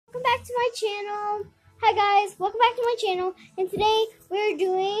welcome back to my channel. Hi guys, welcome back to my channel, and today we're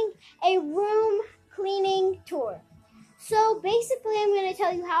doing a room cleaning tour. So basically I'm going to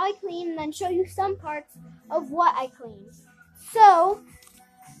tell you how I clean and then show you some parts of what I clean. So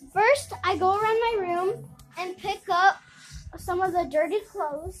first I go around my room and pick up some of the dirty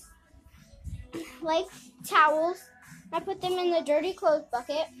clothes, like towels. I put them in the dirty clothes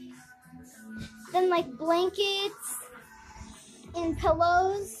bucket. Then like blankets and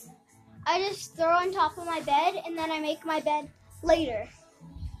pillows, I just throw on top of my bed, and then I make my bed later.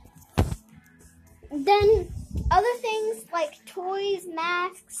 Then other things like toys,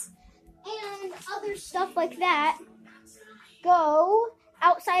 masks, and other stuff like that go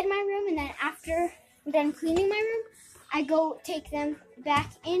outside my room, and then after I'm done cleaning my room, I go take them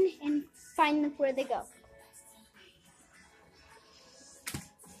back in and find them where they go.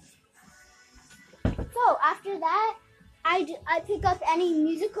 So after that, I pick up any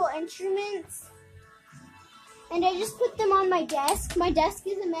musical instruments and I just put them on my desk. My desk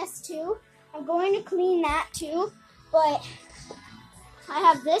is a mess too. I'm going to clean that too, but I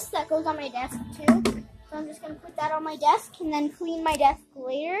have this that goes on my desk too. So I'm just going to put that on my desk and then clean my desk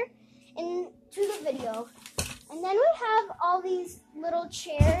later into the video. And then we have all these little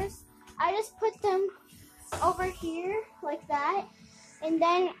chairs. I just put them over here like that, and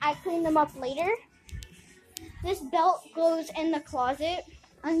then I clean them up later. This belt goes in the closet.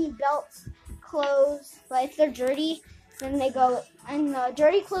 Any belts, clothes, like if they're dirty, then they go in the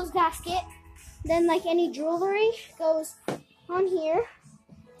dirty clothes basket. Then like any jewelry goes on here.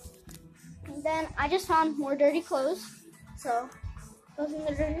 And then I just found more dirty clothes, so goes in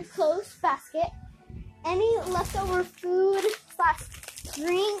the dirty clothes basket. Any leftover food /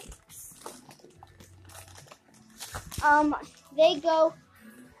 drinks, they go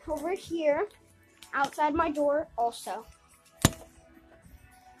over here outside my door also.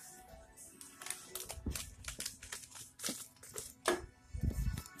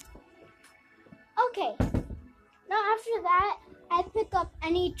 Okay, now after that, I pick up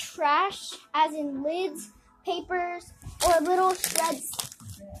any trash, as in lids, papers, or little shreds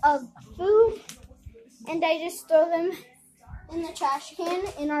of food, and I just throw them in the trash can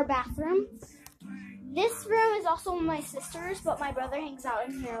in our bathroom. This room is also my sister's, but my brother hangs out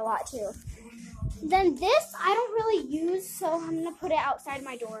in here a lot too. Then this I don't really use, so I'm going to put it outside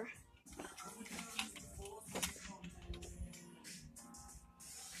my door.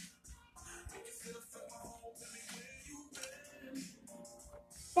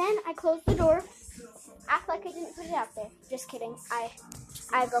 Then I close the door, act like I didn't put it out there. Just kidding,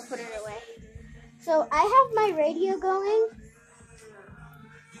 I go put it away. So I have my radio going.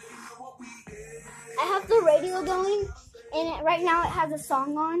 I have the radio going, and right now it has a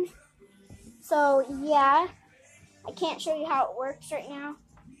song on. So yeah, I can't show you how it works right now.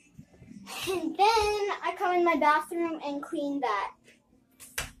 And then I come in my bathroom and clean that.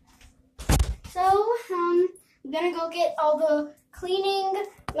 So I'm gonna go get all the cleaning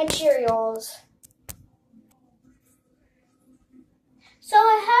materials. So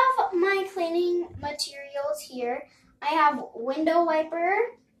I have my cleaning materials here. I have window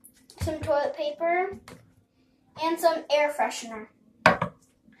wiper, some toilet paper, and some air freshener.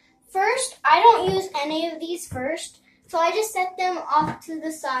 First, I don't use any of these first, so I just set them off to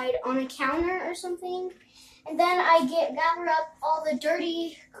the side on a counter or something, and then I gather up all the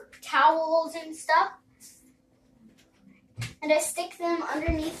dirty towels and stuff, and I stick them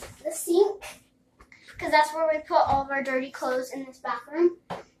underneath the sink, because that's where we put all of our dirty clothes in this bathroom.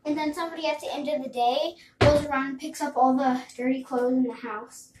 And then somebody at the end of the day goes around and picks up all the dirty clothes in the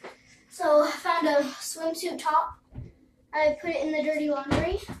house. So I found a swimsuit top. I put it in the dirty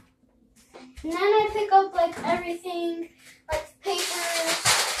laundry. And then I pick up like everything, like papers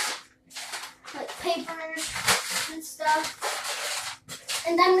and stuff.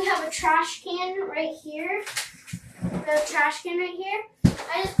 And then we have a trash can right here. We have a trash can right here.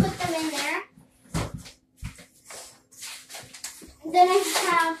 I just put them in there. And then I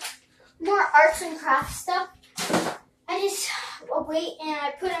have more arts and crafts stuff. I just wait and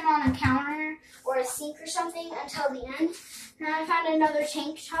I put them on a counter or a sink or something until the end. And I found another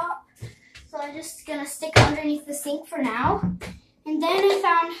tank top. So I'm just going to stick it underneath the sink for now. And then I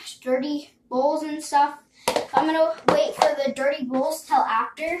found dirty bowls and stuff. I'm going to wait for the dirty bowls till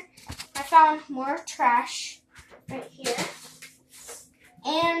after. I found more trash right here.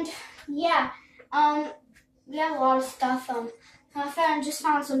 And yeah, we have a lot of stuff. I just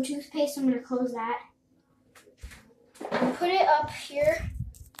found some toothpaste. I'm going to close that. And put it up here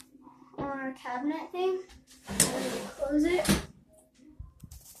on our cabinet thing. I'm going to close it.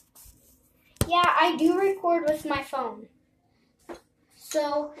 Yeah, I do record with my phone.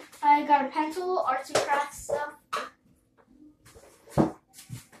 So I got a pencil, arts and crafts stuff.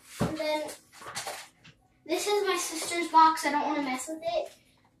 And then this is my sister's box. I don't want to mess with it.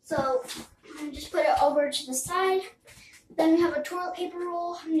 So I'm going to just put it over to the side. Then we have a toilet paper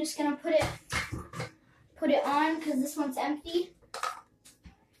roll. I'm just going to put it on because this one's empty.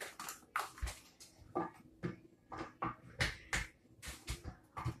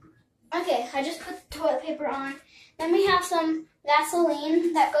 Okay, I just put the toilet paper on. Then we have some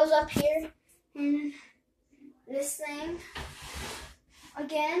Vaseline that goes up here in this thing.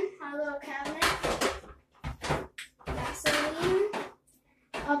 Again, our little cabinet. Vaseline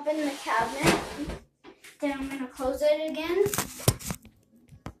up in the cabinet. Then I'm going to close it again.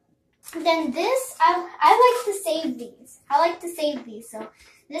 Then this, I like to save these. So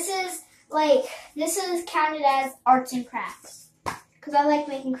this is counted as arts and crafts. Because I like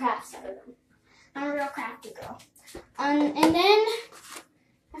making crafts out of them. I'm a real crafty girl. And then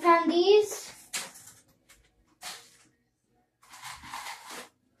I found these.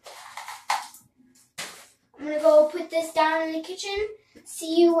 I'm going to go put this down in the kitchen.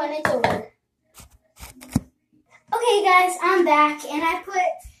 See you when it's over. Okay guys, I'm back and I put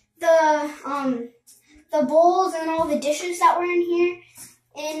the bowls and all the dishes that were in here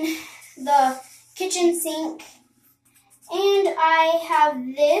in the kitchen sink. And I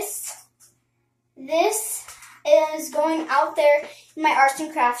have this. This is going out there in my arts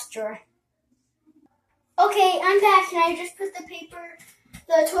and crafts drawer. Okay, I'm back and I just put the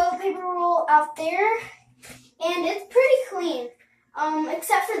toilet paper roll out there. And it's pretty clean.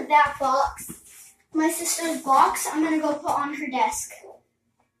 Except for that box. My sister's box, I'm going to go put on her desk.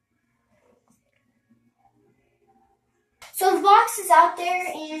 So the box is out there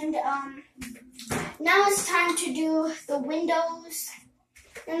and now it's time to do the windows.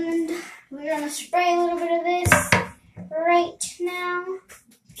 And we're going to spray a little bit of this right now.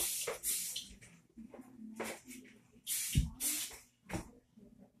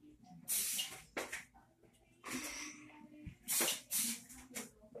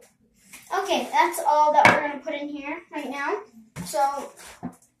 Okay, that's all that we're going to put in here right now. So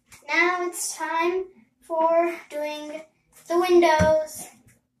now it's time for doing the windows.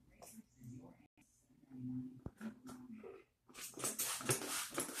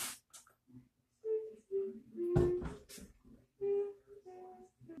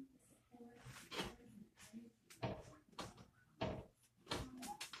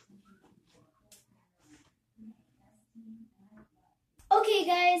 Okay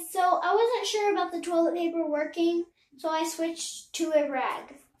guys, so I wasn't sure about the toilet paper working, so I switched to a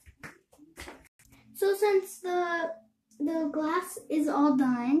rag. So since the glass is all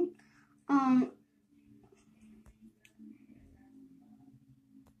done,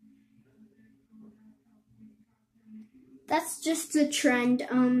 that's just a trend.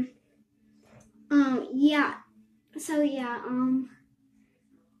 Yeah. So yeah,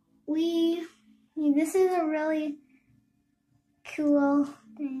 this is a really cool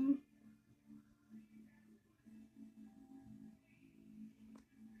thing.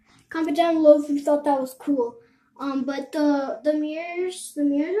 Comment down below if you thought that was cool. But the mirrors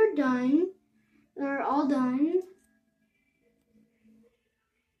are done. They're all done.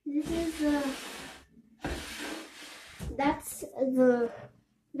 This is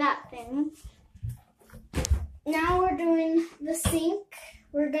that thing. Now we're doing the sink.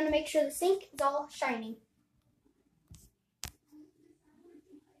 We're gonna make sure the sink is all shiny.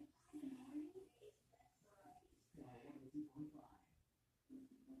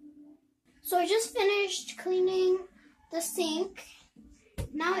 So I just finished cleaning the sink.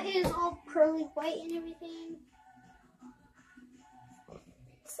 Now it is all pearly white and everything.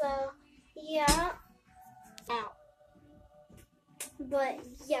 So, yeah. Ow. But,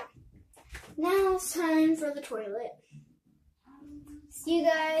 yeah. Now it's time for the toilet. See you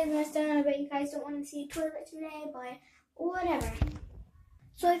guys next time. I bet you guys don't want to see a toilet today, but whatever.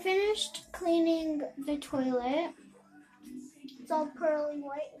 So I finished cleaning the toilet. It's all pearly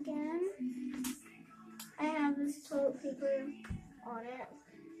white again. I have this toilet paper on it.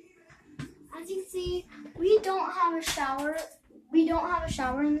 As you can see, we don't have a shower. We don't have a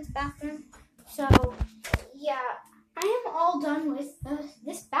shower in this bathroom. So, yeah, I am all done with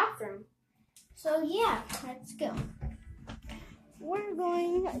this bathroom. So, yeah, let's go. We're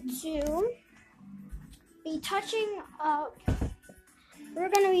going to be touching up. We're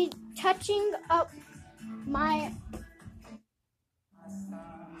going to be touching up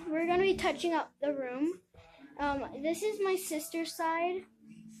We're going to be touching up the room. This is my sister's side.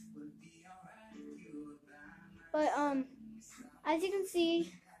 But, as you can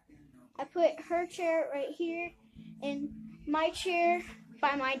see, I put her chair right here and my chair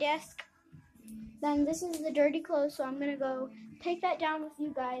by my desk. Then this is the dirty clothes, so I'm gonna go take that down with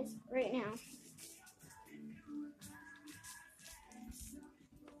you guys right now.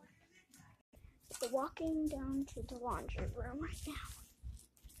 So walking down to the laundry room right now.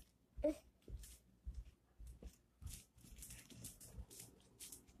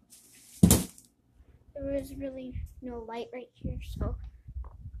 There is really no light right here, so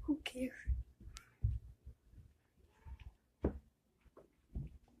who cares?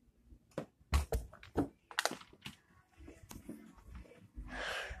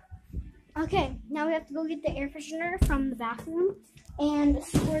 Okay, now we have to go get the air freshener from the bathroom and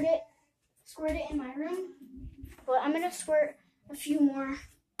squirt it in my room. But I'm gonna squirt a few more.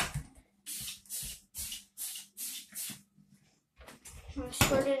 I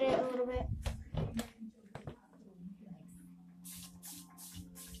squirted it a little bit.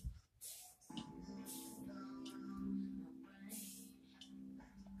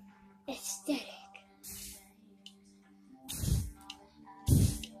 Aesthetic.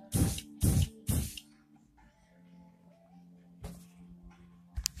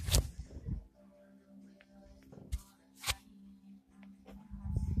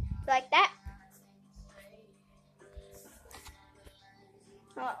 Like that.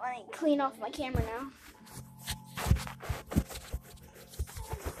 Oh, let me clean off my camera now.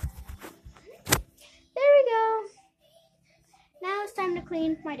 There we go. Now it's time to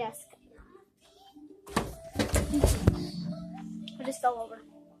clean my desk. I just fell over.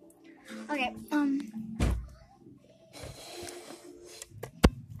 Okay,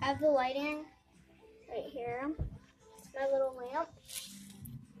 I have the lighting right here. My little lamp.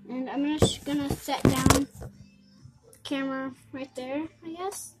 And I'm just gonna set down the camera right there, I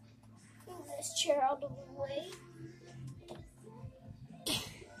guess. Move this chair out of the way.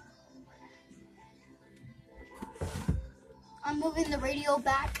 I'm moving the radio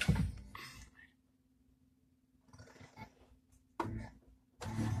back.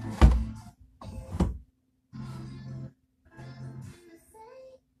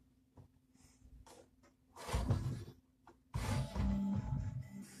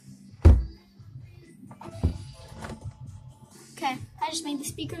 Okay, I just made the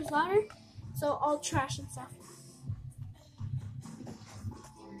speakers louder, so all trash and stuff.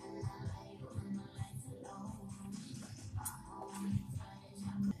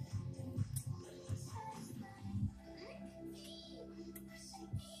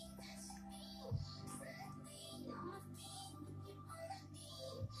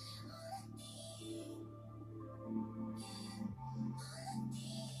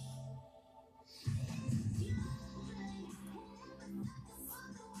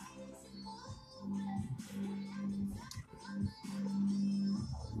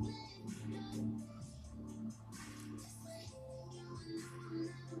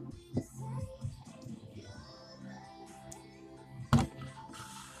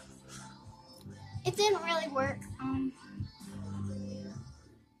 It didn't really work. I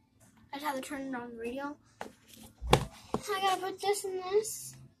just had to turn it on the radio. I gotta put this in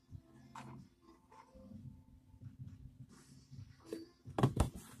this.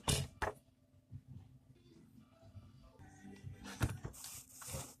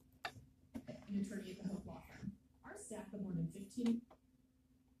 An attorney at the Hope Law Firm. Our staff have more than 15.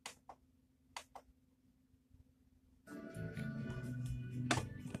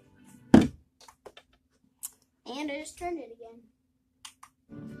 And I just turned it again.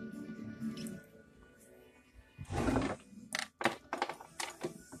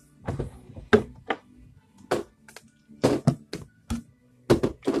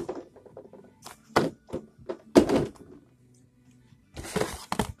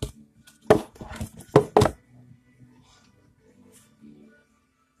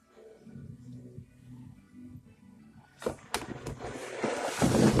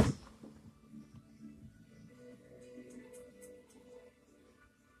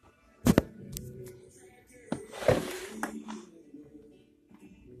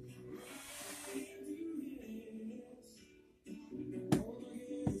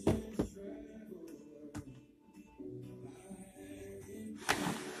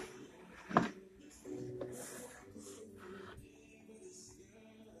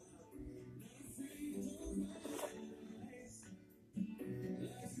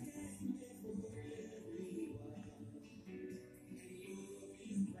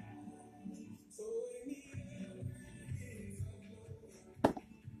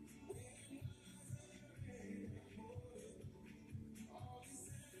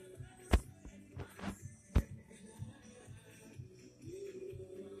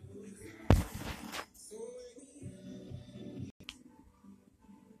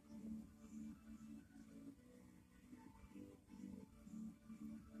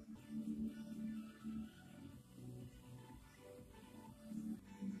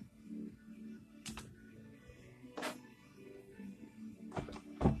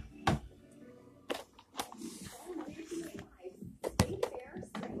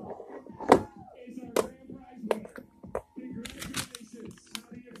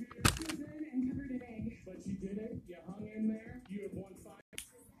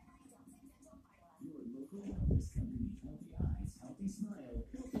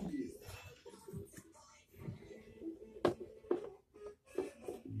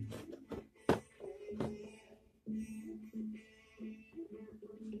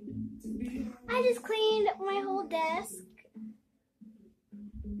 I just cleaned my whole desk.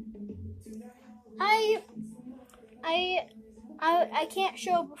 I can't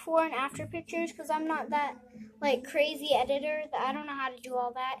show before and after pictures because I'm not that like crazy editor that I don't know how to do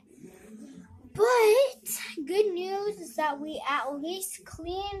all that. But good news is that we at least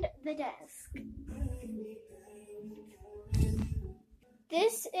cleaned the desk.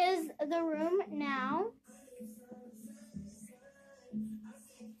 This is the room now.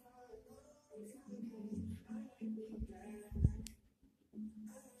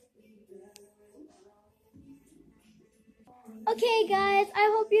 Okay guys,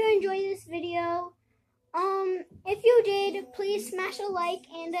 I hope you enjoyed this video. If you did, please smash a like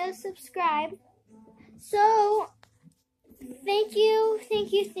and a subscribe. So, thank you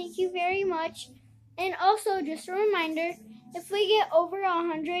very much. And also, just a reminder, if we get over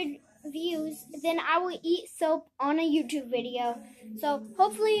 100 views, then I will eat soap on a YouTube video. So,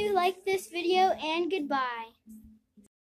 hopefully you like this video, and goodbye.